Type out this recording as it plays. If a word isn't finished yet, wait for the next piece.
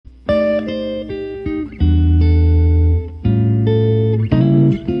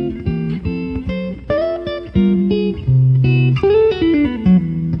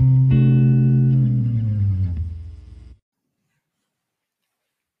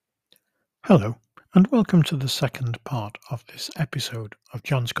Hello, and welcome to the second part of this episode of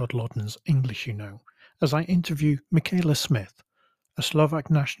John Scott Lawton's English You Know, as I interview Michaela Smith, a Slovak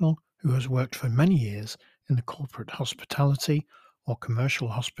national who has worked for many years in the corporate hospitality or commercial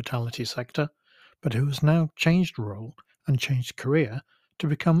hospitality sector, but who has now changed role and changed career to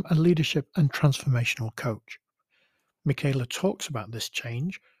become a leadership and transformational coach. Michaela talks about this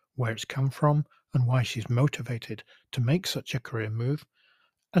change, where it's come from, and why she's motivated to make such a career move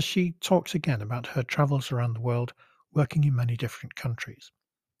as she talks again about her travels around the world working in many different countries.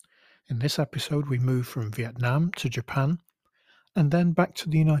 In this episode, we move from Vietnam to Japan and then back to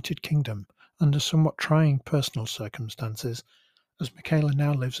the United Kingdom under somewhat trying personal circumstances, as Michaela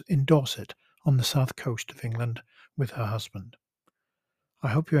now lives in Dorset on the south coast of England with her husband. I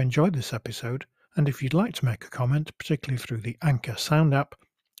hope you enjoyed this episode, and if you'd like to make a comment, particularly through the Anchor Sound app,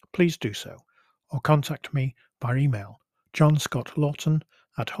 please do so, or contact me by email,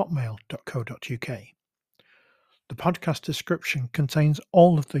 johnscottlawton@hotmail.co.uk. The podcast description contains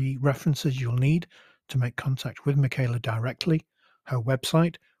all of the references you'll need to make contact with Michaela directly. Her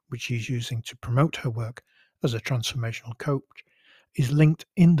website, which she's using to promote her work as a transformational coach, is linked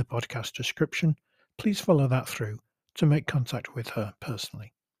in the podcast description. Please follow that through to make contact with her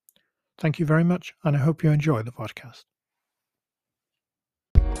personally. Thank you very much, and I hope you enjoy the podcast.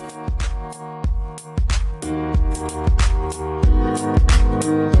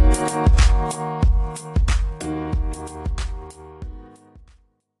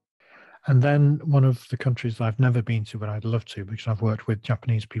 And then one of the countries I've never been to, but I'd love to because I've worked with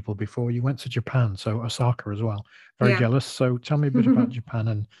Japanese people before. You went to Japan, so Osaka as well. Very Yeah. jealous. So tell me a bit about Japan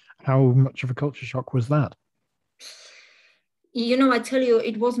and how much of a culture shock was that? I tell you,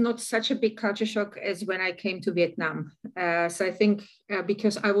 it was not such a big culture shock as when I came to Vietnam. So I think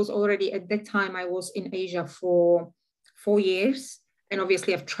because I was already at that time, I was in Asia for 4 years. And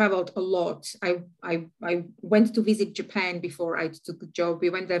obviously, I've traveled a lot. I went to visit Japan before I took the job. We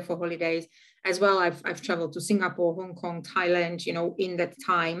went there for holidays as well. I've traveled to Singapore, Hong Kong, Thailand, in that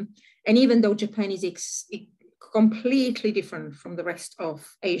time. And even though Japan is completely different from the rest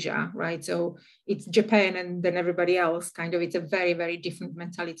of Asia, right? So it's Japan and then everybody else, kind of, it's a very, very different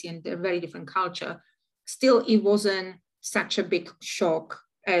mentality and a very different culture. Still, it wasn't such a big shock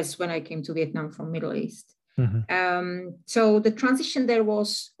as when I came to Vietnam from Middle East. So the transition there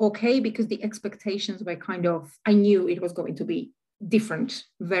was okay because the expectations were I knew it was going to be different,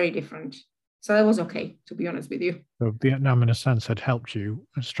 very different. So that was okay, to be honest with you. So Vietnam, in a sense, had helped you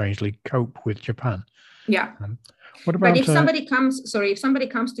strangely cope with Japan. Yeah. What but about if somebody comes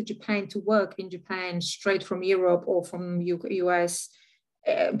to Japan to work in Japan straight from Europe or from US,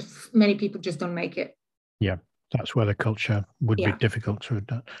 many people just don't make it. Yeah, that's where the culture would be Yeah. difficult to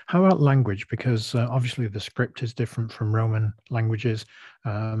adapt. How about language? Because obviously the script is different from Roman languages.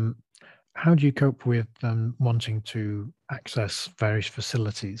 How do you cope with wanting to access various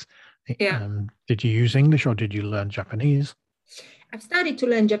facilities? Yeah. Did you use English or did you learn Japanese? I've started to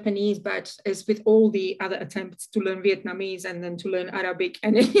learn Japanese, but as with all the other attempts to learn Vietnamese and then to learn Arabic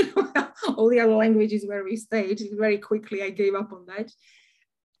and all the other languages where we stayed, very quickly I gave up on that.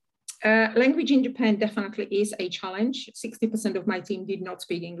 Language in Japan definitely is a challenge. 60% of my team did not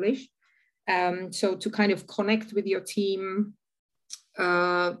speak English. So to kind of connect with your team,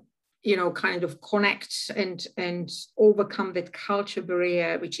 kind of connect and overcome that culture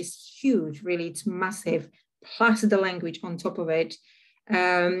barrier, which is huge, really, it's massive, plus the language on top of it.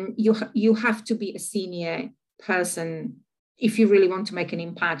 You have to be a senior person if you really want to make an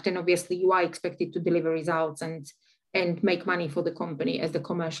impact. And obviously you are expected to deliver results and make money for the company as the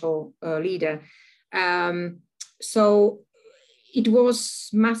commercial leader. So it was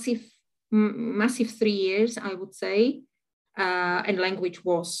massive 3 years, I would say. And language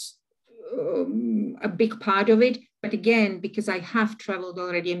was a big part of it. But again, because I have traveled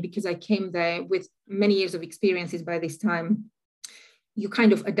already and because I came there with many years of experiences by this time, you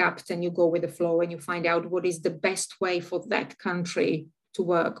kind of adapt and you go with the flow and you find out what is the best way for that country to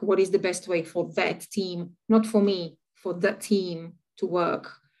work. What is the best way for that team, not for me, for that team to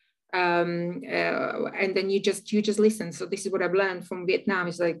work. And then you just listen. So this is what I've learned from Vietnam.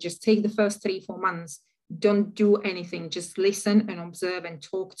 Is like, just take the first 3-4 months. Don't do anything, just listen and observe and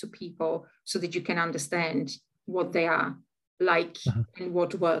talk to people so that you can understand what they are like and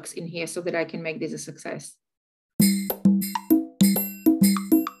what works in here so that I can make this a success.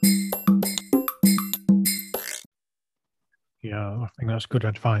 Yeah, I think that's good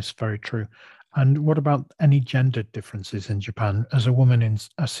advice. Very true. And what about any gender differences in Japan? As a woman in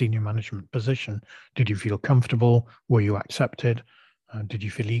a senior management position, did you feel comfortable? Were you accepted? Did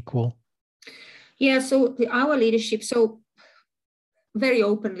you feel equal? Yeah, so our leadership, so very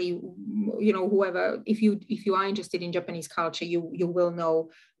openly, whoever, if you are interested in Japanese culture, you will know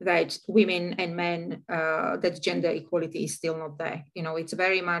that women and men, that gender equality is still not there. It's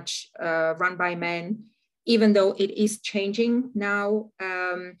very much run by men, even though it is changing now.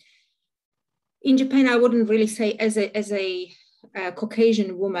 In Japan, I wouldn't really say, as a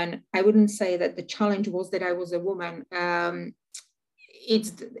Caucasian woman, I wouldn't say that the challenge was that I was a woman.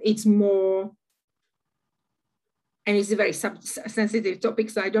 It's more, and it's a very sensitive topic,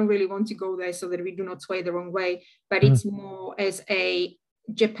 so I don't really want to go there so that we do not sway the wrong way, but it's more as a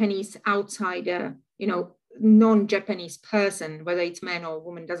Japanese outsider, non-Japanese person, whether it's man or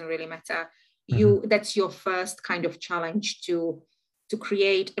woman, doesn't really matter. That's your first kind of challenge to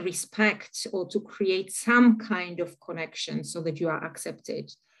create a respect, or to create some kind of connection so that you are accepted.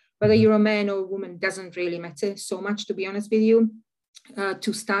 Whether you're a man or a woman doesn't really matter so much, to be honest with you,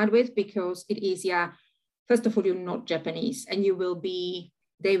 to start with, because it is, first of all, you're not Japanese, and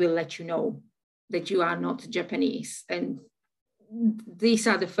they will let you know that you are not Japanese. And these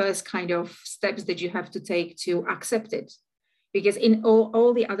are the first kind of steps that you have to take to accept it. Because in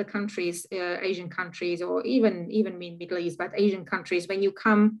all the other countries, Asian countries, or even Middle East, but Asian countries, when you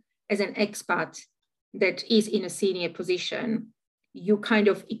come as an expat that is in a senior position, you kind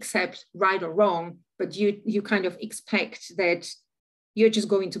of accept, right or wrong, but you kind of expect that you're just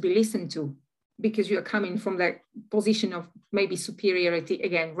going to be listened to, because you're coming from that position of maybe superiority,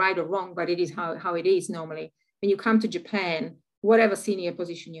 again, right or wrong, but it is how it is normally. When you come to Japan, whatever senior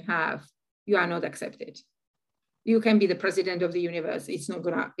position you have, you are not accepted. You can be the president of the universe. It's not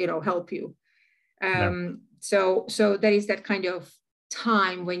gonna, help you. No. So there is that kind of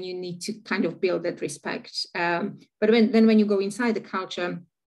time when you need to kind of build that respect. But when you go inside the culture,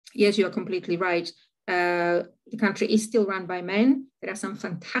 yes, you are completely right. The country is still run by men. There are some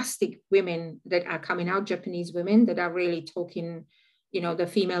fantastic women that are coming out, Japanese women that are really talking, the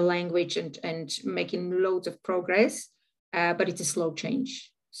female language and making loads of progress. But it's a slow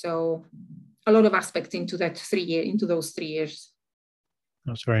change. So a lot of aspects into those 3 years.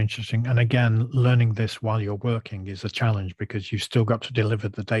 That's very interesting. And again, learning this while you're working is a challenge, because you've still got to deliver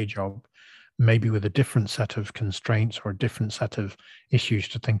the day job, maybe with a different set of constraints or a different set of issues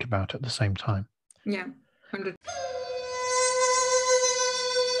to think about at the same time. Yeah, 100%.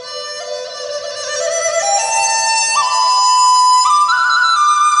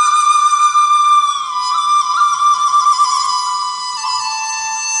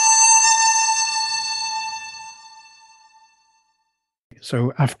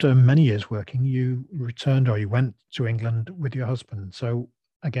 So after many years working, you returned, or you went to England with your husband. So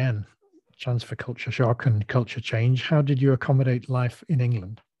again, chance for culture shock and culture change. How did you accommodate life in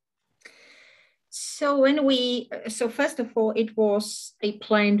England? So first of all, it was a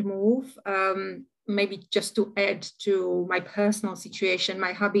planned move. Maybe just to add to my personal situation,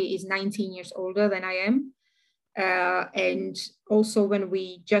 my hubby is 19 years older than I am. And also when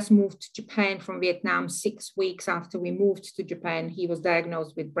we just moved to Japan from Vietnam, 6 weeks after we moved to Japan, he was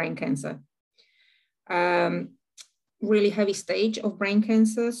diagnosed with brain cancer. Really heavy stage of brain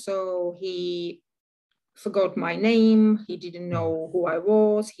cancer. So he forgot my name. He didn't know who I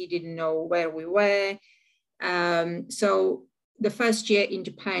was. He didn't know where we were. So the first year in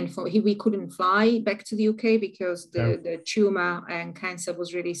Japan, we couldn't fly back to the UK because the tumor and cancer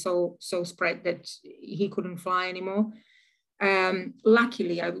was really so spread that he couldn't fly anymore.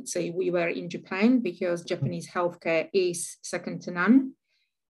 Luckily, I would say we were in Japan, because Japanese healthcare is second to none.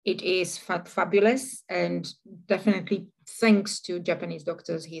 It is fabulous, and definitely thanks to Japanese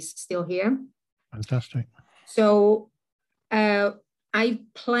doctors, he's still here. Fantastic. So I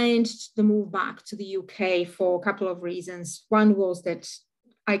planned the move back to the UK for a couple of reasons. One was that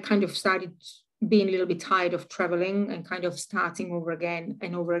I kind of started being a little bit tired of traveling and kind of starting over again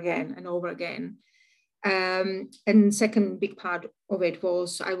and over again and over again. And second big part of it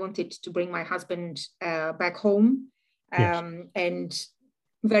was I wanted to bring my husband back home. Yes. And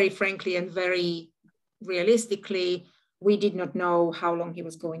very frankly and very realistically, we did not know how long he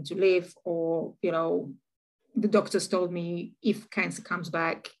was going to live, or, the doctors told me if cancer comes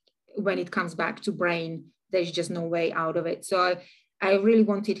back, when it comes back to brain, there's just no way out of it. So I really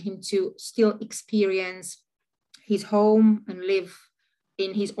wanted him to still experience his home and live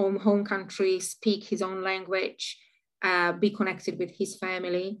in his own home country, speak his own language, be connected with his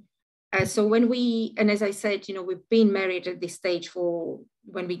family. So and as I said, we've been married at this stage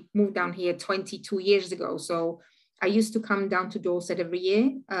when we moved down here 22 years ago. So I used to come down to Dorset every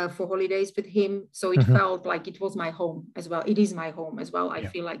year for holidays with him. So it felt like it was my home as well. It is my home as well. I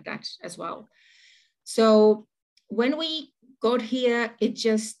feel like that as well. So when we got here, it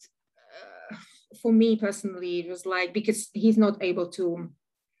just, for me personally, it was like, because he's not able to,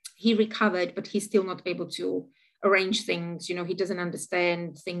 he recovered, but he's still not able to arrange things. You know, he doesn't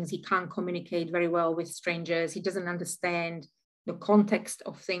understand things. He can't communicate very well with strangers. He doesn't understand the context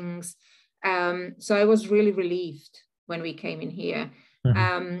of things. So I was really relieved when we came in here.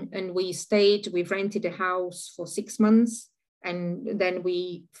 And we've rented a house for 6 months. And then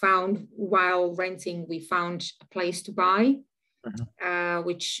while renting, we found a place to buy,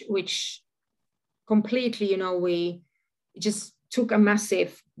 which completely, you know, we just took a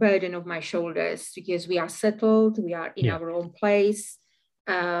massive burden off my shoulders, because we are settled, we are in our own place.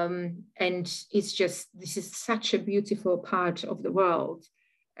 And it's just, this is such a beautiful part of the world,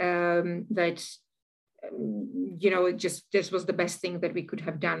 that, you know, this was the best thing that we could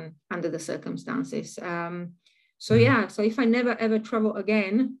have done under the circumstances. So if I never ever travel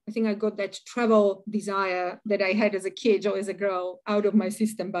again, I think I got that travel desire that I had as a kid or as a girl out of my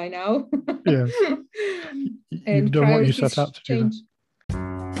system by now. Yeah. And you've done what you set out to change.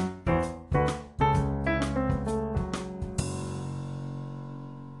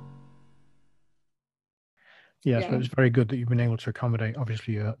 do. Yes, but it's very good that you've been able to accommodate,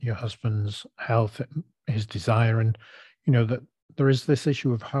 obviously, your husband's health, his desire, and, you know, that there is this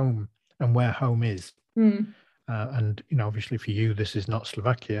issue of home and where home is. And, you know, obviously for you, this is not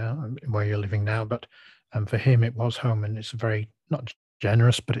Slovakia where you're living now, but for him, it was home. And it's a very, not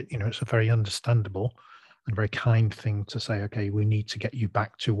generous, but, it's a very understandable and very kind thing to say, okay, we need to get you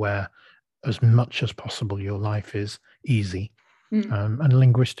back to where, as much as possible, your life is easy. And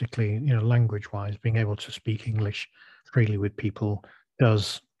linguistically, language-wise, being able to speak English freely with people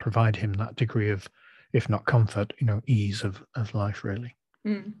does provide him that degree of, if not comfort, ease of life, really.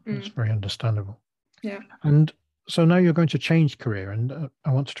 It's very understandable. Yeah. And so now you're going to change career, and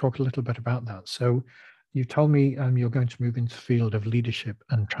I want to talk a little bit about that. So you told me you're going to move into the field of leadership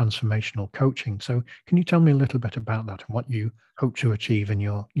and transformational coaching. So can you tell me a little bit about that and what you hope to achieve in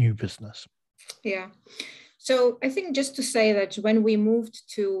your new business? Yeah. So I think just to say that when we moved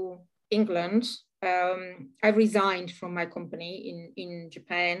to England, I resigned from my company in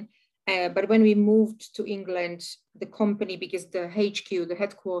Japan. But when we moved to England, the company, because the HQ, the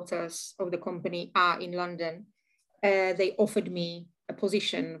headquarters of the company are in London, they offered me a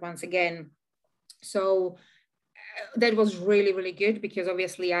position once again. So that was really, really good, because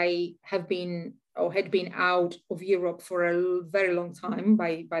obviously I had been out of Europe for a very long time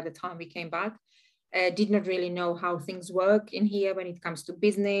by the time we came back. Did not really know how things work in here when it comes to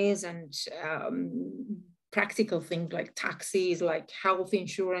business and practical things like taxes, like health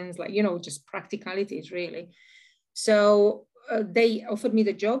insurance, like, just practicalities, really. So they offered me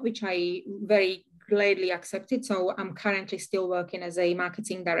the job, which I very gladly accepted. So I'm currently still working as a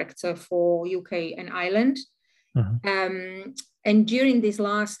marketing director for UK and Ireland. And during these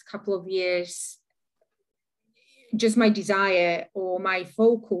last couple of years, just my desire or my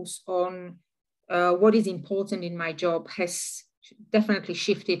focus on what is important in my job has definitely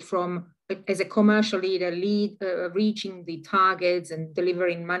shifted from, as a commercial leader, reaching the targets and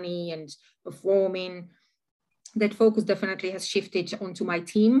delivering money and performing. That focus definitely has shifted onto my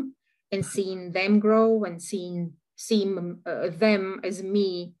team and seeing them grow and seeing them as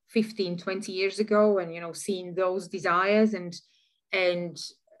me 15, 20 years ago, and, seeing those desires. And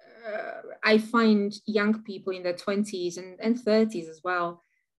I find young people in their 20s and 30s as well,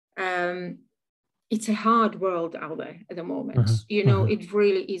 it's a hard world out there at the moment. It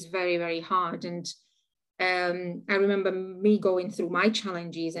really is very, very hard. And I remember me going through my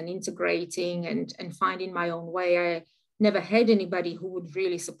challenges and integrating and finding my own way. I never had anybody who would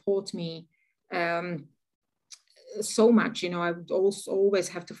really support me so much. I would also always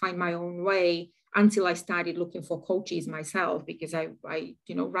have to find my own way until I started looking for coaches myself, because I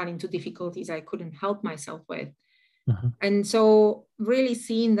ran into difficulties I couldn't help myself with. And so really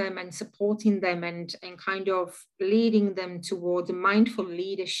seeing them and supporting them and kind of leading them towards mindful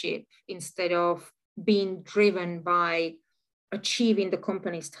leadership instead of being driven by achieving the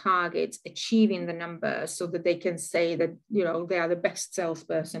company's targets, achieving the numbers so that they can say that, they are the best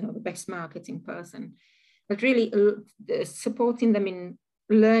salesperson or the best marketing person, but really supporting them in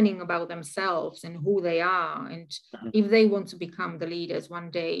learning about themselves and who they are. And if they want to become the leaders one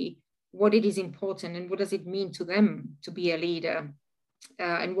day, what it is important and what does it mean to them to be a leader,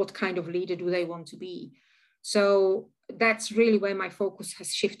 and what kind of leader do they want to be. So that's really where my focus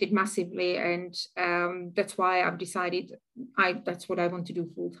has shifted massively. And that's why I've decided that's what I want to do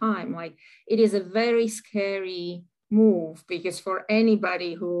full time. Like, it is a very scary move, because for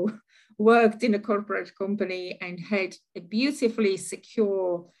anybody who worked in a corporate company and had a beautifully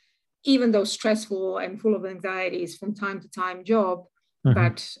secure, even though stressful and full of anxieties from time to time job,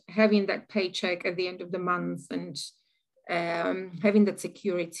 but having that paycheck at the end of the month and having that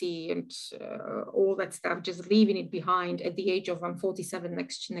security and all that stuff, just leaving it behind at the age of, I'm 47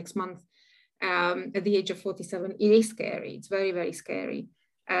 next month. At the age of 47, it is scary. It's very, very scary.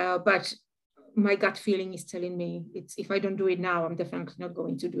 But my gut feeling is telling me if I don't do it now, I'm definitely not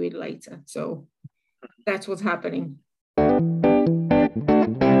going to do it later. So that's what's happening.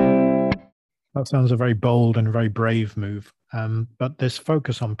 That sounds a very bold and very brave move. But this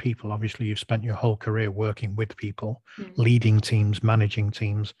focus on people, obviously you've spent your whole career working with people, leading teams, managing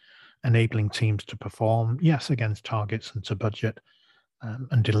teams, enabling teams to perform, yes, against targets and to budget,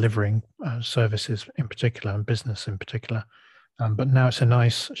 and delivering services in particular and business in particular. But now it's a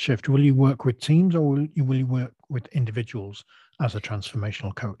nice shift. Will you work with teams, or will you work with individuals as a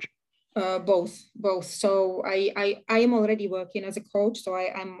transformational coach? Both. So I am already working as a coach. So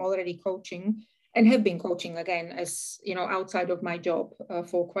I'm already coaching and have been coaching again, as you know, outside of my job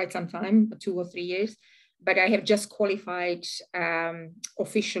for quite some time, 2 or 3 years. But I have just qualified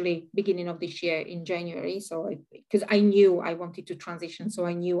officially beginning of this year in January. So because I knew I wanted to transition, so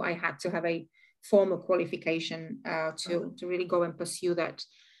I knew I had to have a formal qualification to really go and pursue that.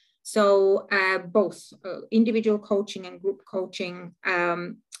 So both individual coaching and group coaching.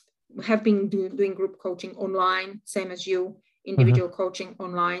 Have been doing group coaching online, same as you, individual coaching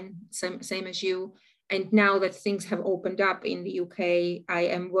online, same as you. And now that things have opened up in the UK, I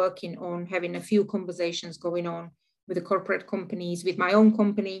am working on having a few conversations going on with the corporate companies, with my own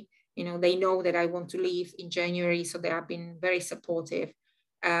company. You know, they know that I want to leave in January, so they have been very supportive.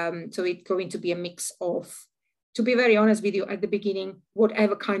 So it's going to be a mix of, to be very honest with you, at the beginning,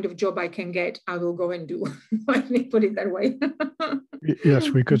 whatever kind of job I can get, I will go and do. Let me put it that way. Yes,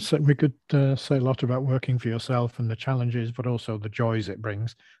 we could say a lot about working for yourself and the challenges, but also the joys it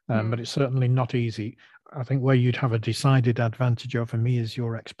brings. But it's certainly not easy. I think where you'd have a decided advantage over me is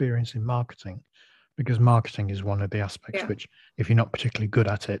your experience in marketing, because marketing is one of the aspects which, if you're not particularly good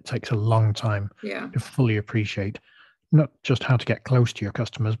at it, takes a long time to fully appreciate, not just how to get close to your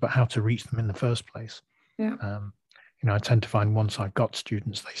customers, but how to reach them in the first place. You know, I tend to find once I've got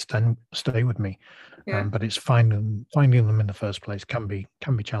students, they stay with me. But it's finding them in the first place can be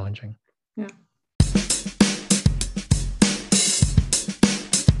challenging. Yeah.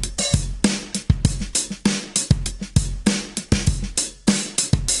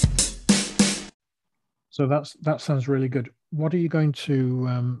 So that sounds really good. What are you going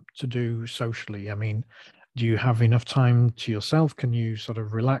to do socially? I mean, do you have enough time to yourself? Can you sort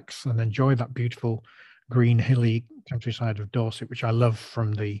of relax and enjoy that beautiful green, hilly countryside of Dorset, which I love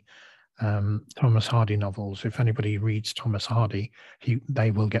from the Thomas Hardy novels? If anybody reads Thomas Hardy,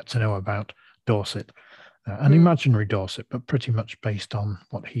 they will get to know about Dorset, an imaginary Dorset, but pretty much based on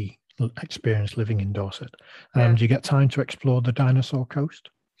what he experienced living in Dorset. Do you get time to explore the Dinosaur Coast?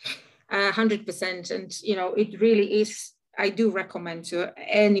 100%. And, you know, it really is. I do recommend to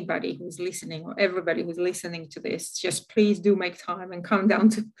anybody who's listening, or everybody who's listening to this, just please do make time and come down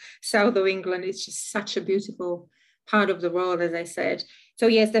to south of England. It's just such a beautiful part of the world, as I said. So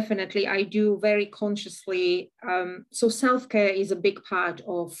yes, definitely, I do very consciously. So self-care is a big part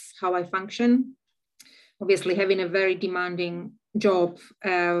of how I function. Obviously, having a very demanding job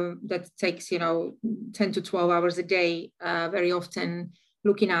that takes, 10 to 12 hours a day, very often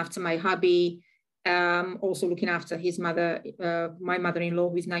looking after my hubby, also looking after his mother, my mother-in-law,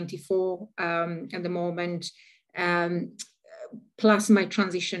 who is 94 at the moment, plus my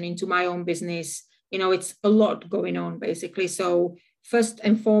transition into my own business. It's a lot going on, basically. So first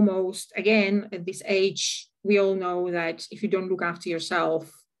and foremost, again, at this age, we all know that if you don't look after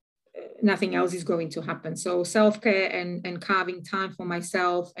yourself, nothing else is going to happen. So self-care and carving time for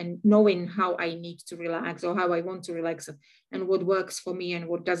myself and knowing how I need to relax or how I want to relax and what works for me and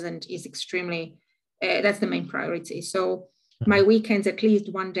what doesn't is extremely, that's the main priority. So my weekends, at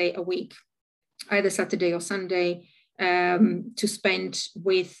least one day a week, either Saturday or Sunday, to spend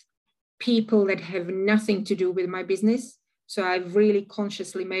with people that have nothing to do with my business. So I've really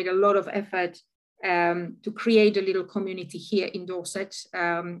consciously made a lot of effort to create a little community here in Dorset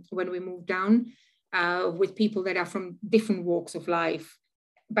when we moved down, with people that are from different walks of life,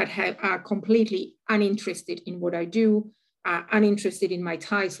 but are completely uninterested in what I do, uninterested in my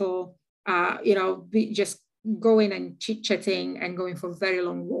title, just going and chit-chatting and going for very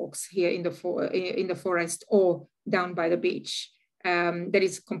long walks here in the forest or down by the beach. That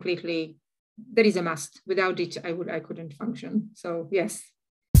is a must. Without it, I couldn't function. So yes.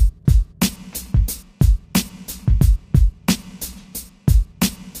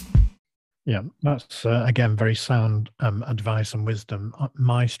 Yeah, that's again very sound advice and wisdom.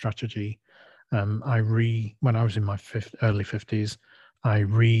 My strategy, when I was in my early 50s, I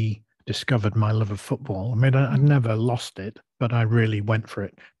rediscovered my love of football. I mean, I never lost it, but I really went for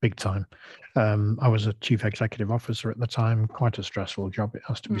it big time. I was a chief executive officer at the time, quite a stressful job, it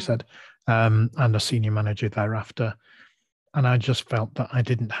has to be said, and a senior manager thereafter. And I just felt that I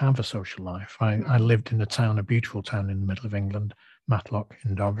didn't have a social life. I lived in a beautiful town in the middle of England, Matlock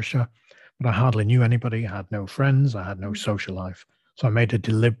in Derbyshire, but I hardly knew anybody. I had no friends. I had no social life. So I made a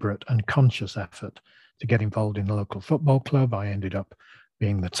deliberate and conscious effort to get involved in the local football club. I ended up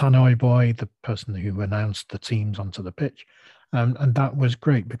being the tannoy boy, the person who announced the teams onto the pitch. And that was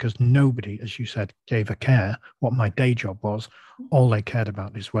great because nobody, as you said, gave a care what my day job was. All they cared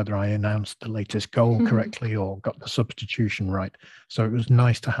about is whether I announced the latest goal correctly or got the substitution right. So it was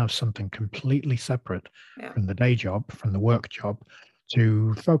nice to have something completely separate from the day job, from the work job,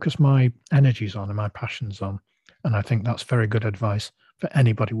 to focus my energies on and my passions on. And I think that's very good advice for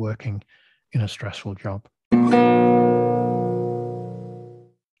anybody working in a stressful job.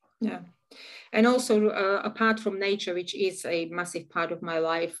 Yeah. And also, apart from nature, which is a massive part of my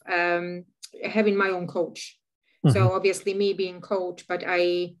life, having my own coach. So obviously me being coach, but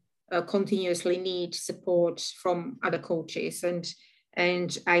I continuously need support from other coaches.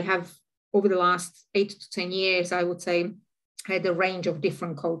 And I have, over the last 8 to 10 years, I would say, had a range of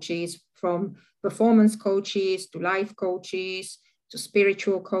different coaches, from performance coaches to life coaches, to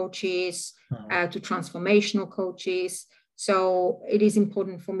spiritual coaches, to transformational coaches. So it is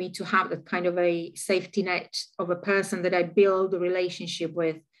important for me to have that kind of a safety net of a person that I build a relationship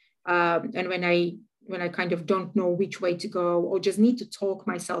with. And when I kind of don't know which way to go, or just need to talk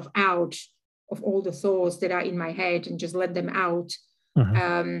myself out of all the thoughts that are in my head and just let them out,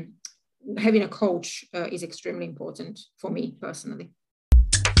 having a coach is extremely important for me personally.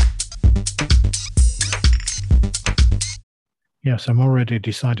 Yes, I'm already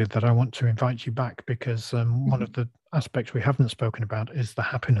decided that I want to invite you back because one of the aspects we haven't spoken about is the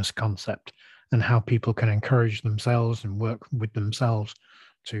happiness concept and how people can encourage themselves and work with themselves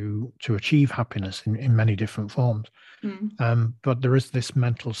to achieve happiness in many different forms. But there is this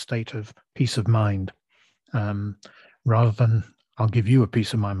mental state of peace of mind. Rather than, I'll give you a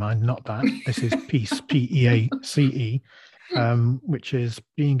piece of my mind, not that. This is peace, P-E-A-C-E, which is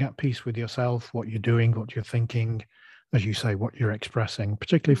being at peace with yourself, what you're doing, what you're thinking, as you say, what you're expressing.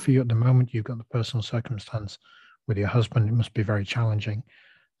 Particularly for you at the moment, you've got the personal circumstance with your husband. It must be very challenging.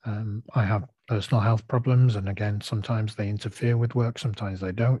 I have personal health problems, and again, sometimes they interfere with work, sometimes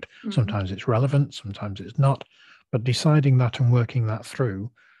they don't. Sometimes it's relevant, sometimes it's not. But deciding that and working that through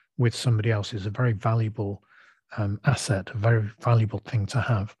with somebody else is a very valuable asset, a very valuable thing to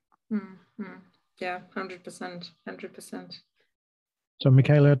have. Yeah, 100%. So,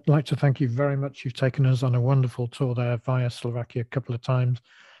 Michaela, I'd like to thank you very much. You've taken us on a wonderful tour there via Slovakia a couple of times.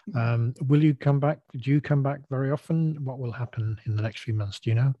 Will you come back? Do you come back very often? What will happen in the next few months?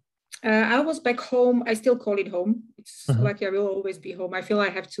 Do you know? I was back home. I still call it home. Slovakia will always be home. I feel I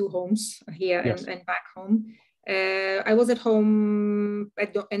have two homes here and back home. I was at home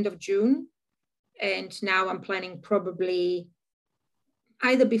at the end of June, and now I'm planning probably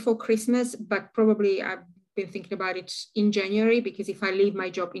either before Christmas, but probably I've been thinking about it in January, because if I leave my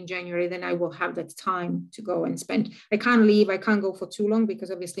job in January, then I will have that time to go and spend. I can't go for too long,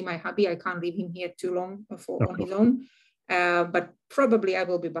 because obviously my hubby, I can't leave him here too long on his own. But probably I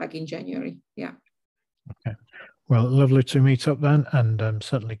will be back in January. Yeah. Okay. Well, lovely to meet up then, and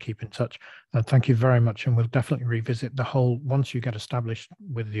certainly keep in touch. And thank you very much. And we'll definitely revisit the whole, once you get established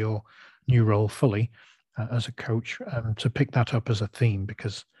with your new role fully as a coach, to pick that up as a theme,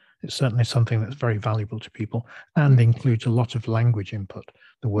 because it's certainly something that's very valuable to people and includes a lot of language input,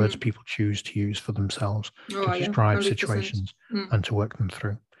 the words people choose to use for themselves to describe 100%. Situations and to work them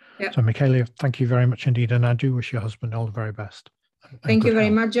through. Yeah. So, Michaela, thank you very much indeed. And I do wish your husband all the very best. Thank you very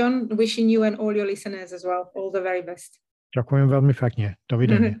much, John. Wishing you and all your listeners as well all the very best. Ďakujem veľmi pekne.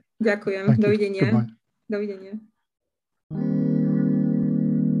 Dovidenia. Ďakujem. Dovidenia. Dovidenia.